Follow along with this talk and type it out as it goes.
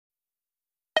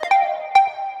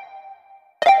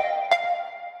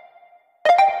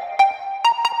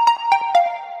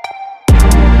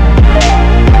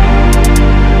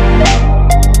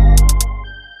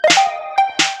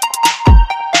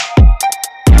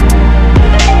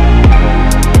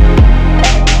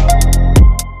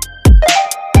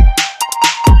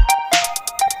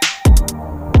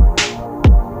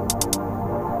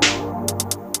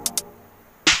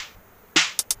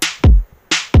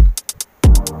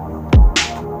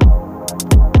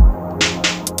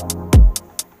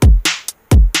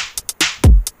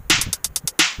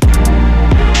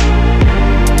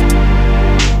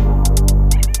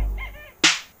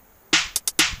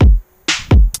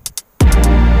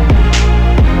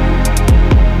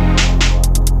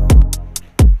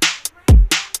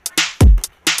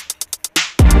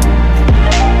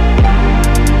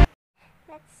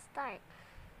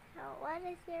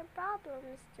problem,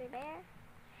 Mr. Bear?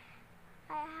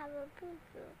 I have a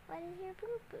boo-boo. What is your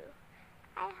boo-boo?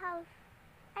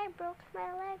 I broke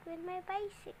my leg with my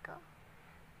bicycle.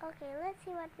 Okay, let's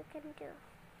see what we can do.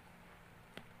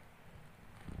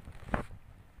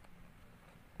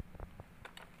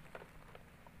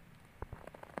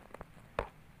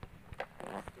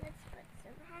 Let's put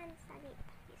some hand sanitizer.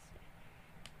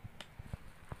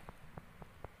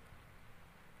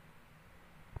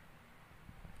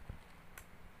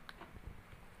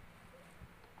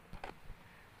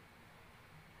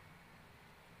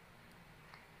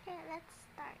 Okay, let's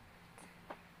start.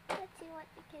 Let's see what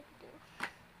we can do.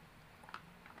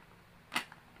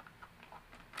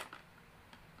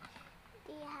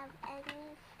 Do you have any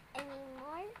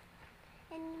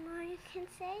more you can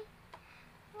say?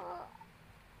 Well,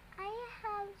 I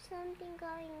have something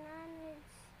going on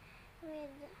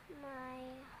with my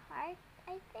heart,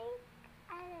 I think.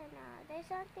 I don't know. There's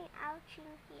something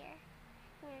ouching here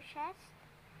in your chest.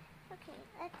 Okay,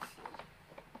 let's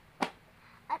see.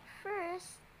 At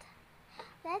first,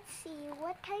 let's see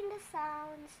what kind of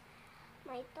sounds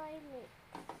my toy makes.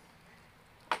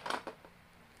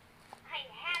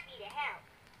 I'm happy to help.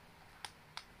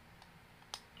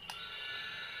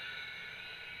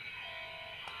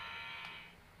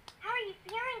 How are you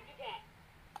feeling today?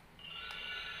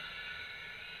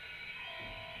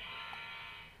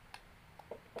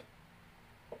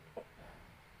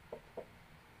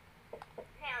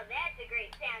 Now that's a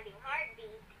great sounding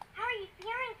heartbeat. How are you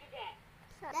feeling today?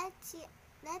 So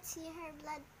let's see her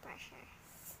blood pressure.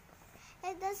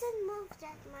 It doesn't move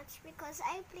that much because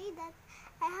I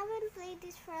haven't played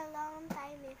this for a long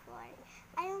time before.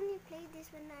 I only played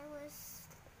this when I was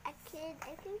a kid.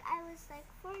 I think I was like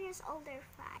 4 years old or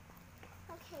 5.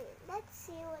 Okay, let's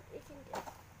see what we can do.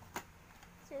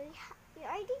 So we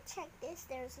already checked this.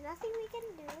 There's nothing we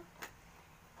can do.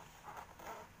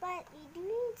 But we do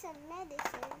need some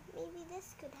medicine. Maybe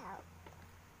this could help.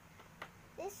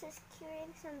 This is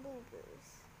curing some boo-boos.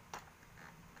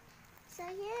 So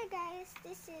here guys,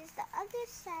 this is the other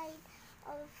side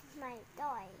of my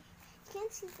toy. You can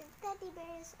see the teddy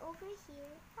bear is over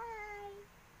here. Hi!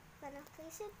 I'm gonna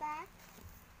place it back.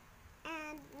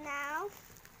 And now,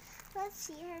 let's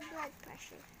see her blood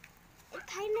pressure. It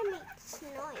kind of makes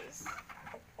noise.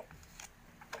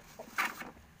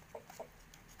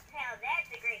 Now that's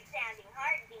a great sounding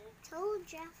heartbeat.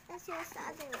 Told ya. Let's see what's the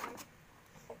other one.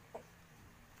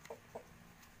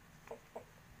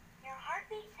 Your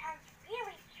heartbeat sounds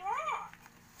really strong.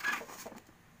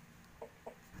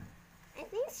 I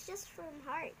think it's just from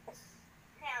hearts.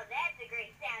 Now that's a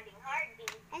great sounding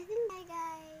heartbeat. I think, hi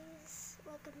guys,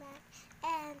 welcome back.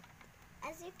 And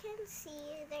as you can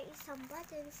see, there is some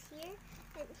buttons here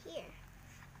and here.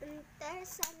 And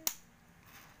there's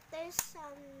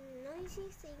some noisy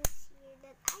things here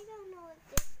that I don't know what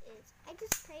this is. I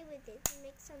just play with it to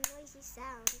make some noisy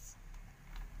sounds.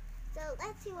 So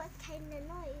let's see what kind of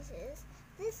noises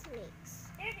this makes.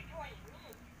 There's a toy you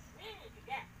need. We need to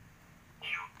go.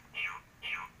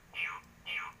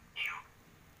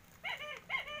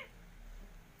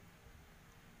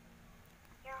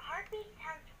 Your heartbeat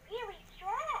sounds really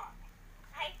strong.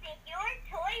 I think you're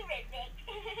toy-rific.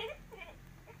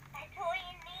 A toy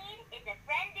in need is a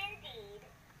friend indeed.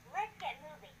 Let's get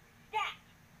moving. Fast.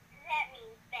 That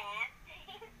means fast.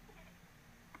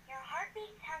 Your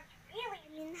heartbeat sounds really...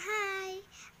 Hi,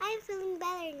 I'm feeling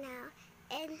better now.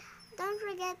 And don't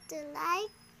forget to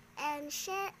like and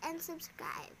share and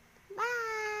subscribe.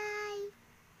 Bye!